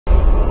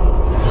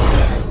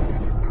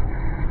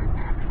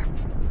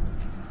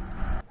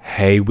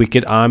Hey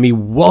Wicked Army,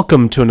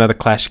 welcome to another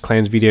Clash of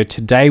Clans video.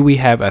 Today we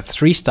have a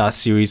 3-star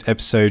series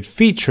episode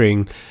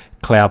featuring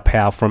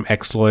ClowPow from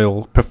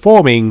X-Loyal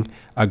performing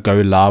a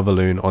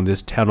Golavaloon on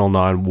this Town Hall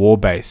 9 war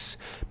base.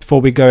 Before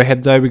we go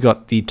ahead though, we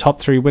got the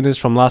top 3 winners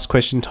from last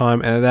question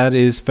time, and that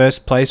is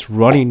first place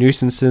Ronnie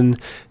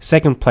Nuisanson,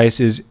 second place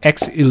is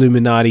X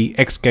Illuminati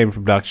X Game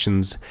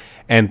Productions,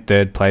 and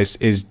third place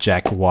is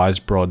Jack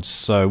Wisebroad.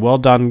 So well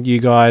done you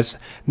guys.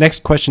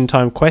 Next question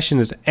time question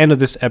is the end of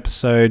this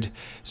episode,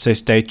 so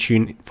stay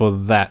tuned for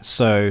that.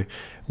 So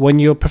when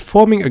you're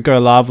performing a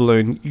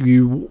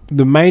Golavaloon,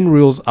 the main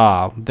rules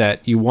are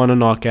that you want to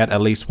knock out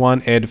at least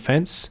one air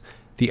defense,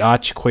 the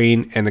Archer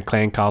Queen, and the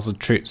Clan Castle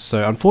troops.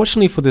 So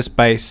unfortunately for this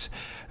base,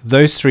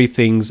 those 3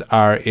 things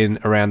are in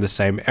around the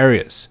same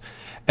areas.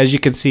 As you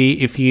can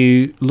see, if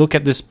you look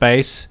at this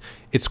base,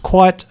 it's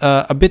quite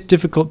a bit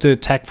difficult to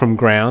attack from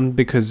ground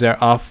because there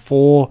are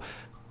 4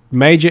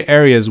 major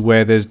areas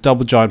where there's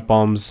double giant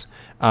bombs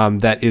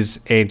that is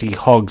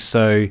anti-hog.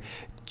 So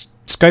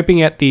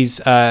scoping out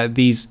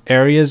these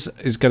areas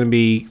is going to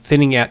be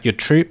thinning out your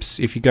troops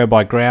if you go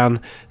by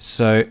ground.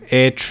 So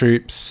air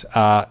troops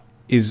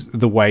is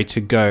the way to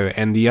go,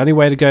 and the only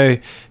way to go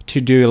to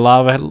do a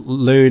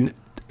Golavaloon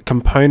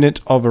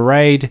component of a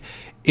raid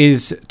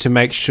is to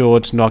make sure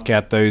to knock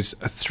out those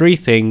 3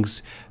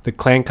 things: the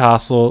Clan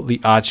Castle, the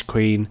Archer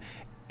Queen,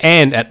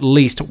 and at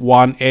least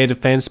 1 air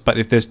defense. But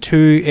if there's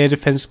 2 air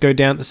defense go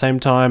down at the same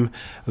time,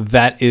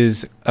 that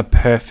is a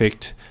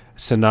perfect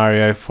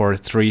scenario for a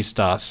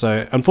 3-star.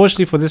 So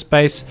unfortunately for this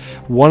base,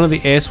 one of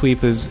the air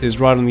sweepers is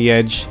right on the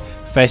edge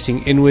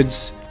facing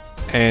inwards,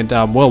 and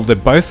well, they're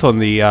both on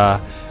the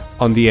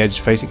edge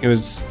facing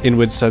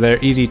inwards, so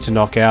they're easy to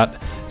knock out.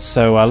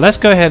 So let's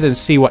go ahead and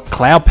see what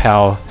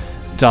ClowPow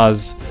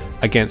does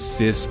against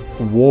this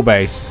war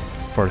base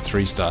for a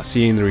 3-star.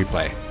 See you in the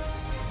replay.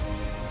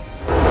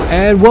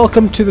 And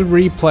welcome to the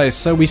replay.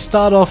 So we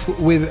start off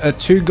with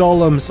 2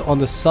 golems on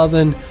the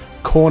southern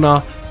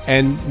corner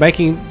and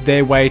making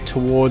their way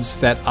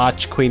towards that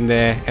Archer Queen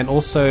there, and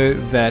also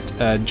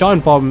that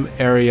giant bomb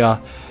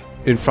area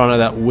in front of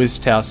that Wiz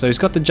Tower. So he's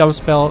got the jump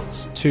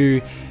spells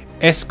to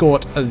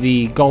escort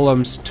the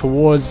golems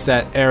towards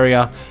that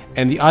area,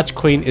 and the Archer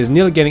Queen is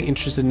nearly getting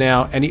interested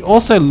now, and he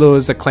also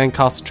lures the Clan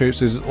Castle troops,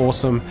 which is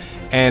awesome.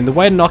 And the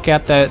way to knock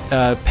out that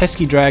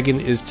pesky dragon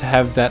is to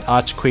have that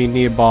Archer Queen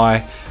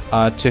nearby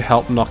to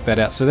help knock that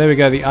out. So there we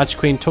go, the Archer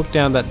Queen took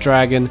down that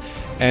dragon,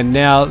 and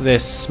now they're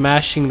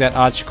smashing that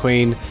Archer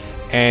Queen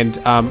and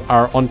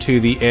are onto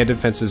the air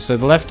defenses. So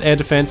the left air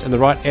defense and the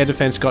right air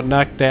defense got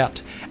knocked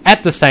out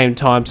at the same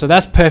time, so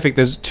that's perfect.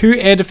 There's 2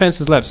 air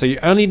defenses left, so you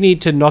only need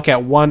to knock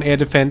out 1 air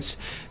defense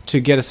to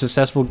get a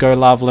successful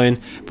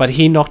Golavaloon, but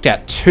he knocked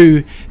out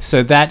 2,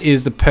 so that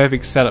is the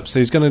perfect setup.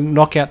 So he's going to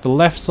knock out the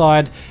left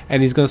side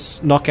and he's going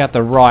to knock out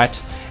the right,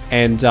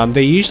 and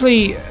they're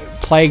usually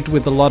plagued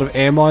with a lot of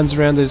air mines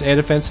around those air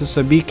defenses,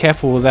 so be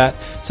careful with that.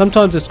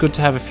 Sometimes it's good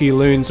to have a few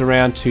loons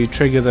around to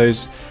trigger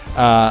those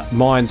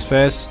mines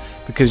first,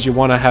 because you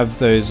want to have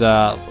those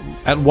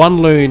at 1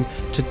 loon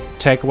to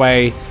take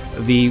away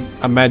the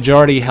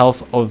majority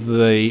health of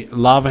the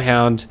Lava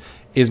Hound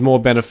is more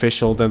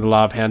beneficial than the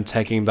Lava Hound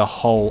taking the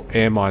whole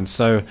air mine.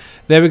 So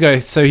there we go.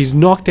 So he's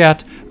knocked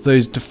out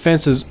those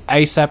defenses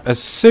ASAP as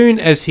soon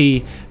as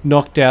he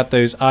knocked out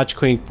those Archer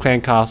Queen, Clan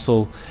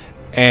Castle,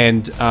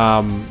 and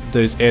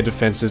those air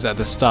defenses at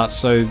the start.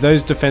 So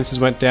those defenses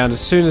went down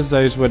as soon as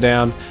those were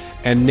down,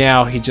 and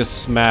now he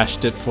just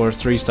smashed it for a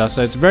 3-star.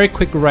 So it's a very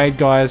quick raid,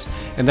 guys,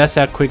 and that's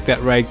how quick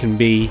that raid can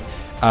be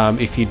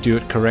if you do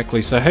it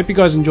correctly. So I hope you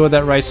guys enjoyed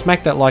that raid.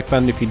 Smack that like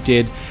button if you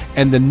did.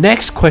 And the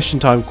next question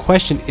time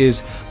question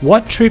is,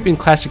 what troop in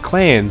Clash of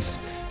Clans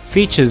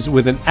features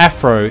with an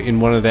afro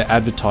in one of their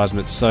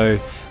advertisements? So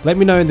let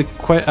me know in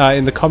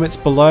the comments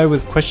below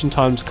with question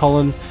times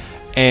colon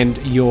and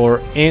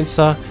your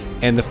answer,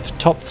 and the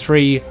top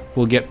 3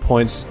 will get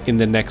points in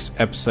the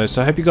next episode.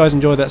 So I hope you guys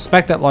enjoyed that.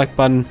 Smack that like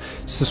button,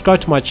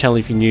 subscribe to my channel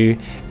if you're new,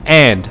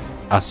 and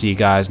I'll see you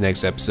guys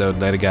next episode.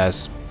 Later,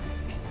 guys.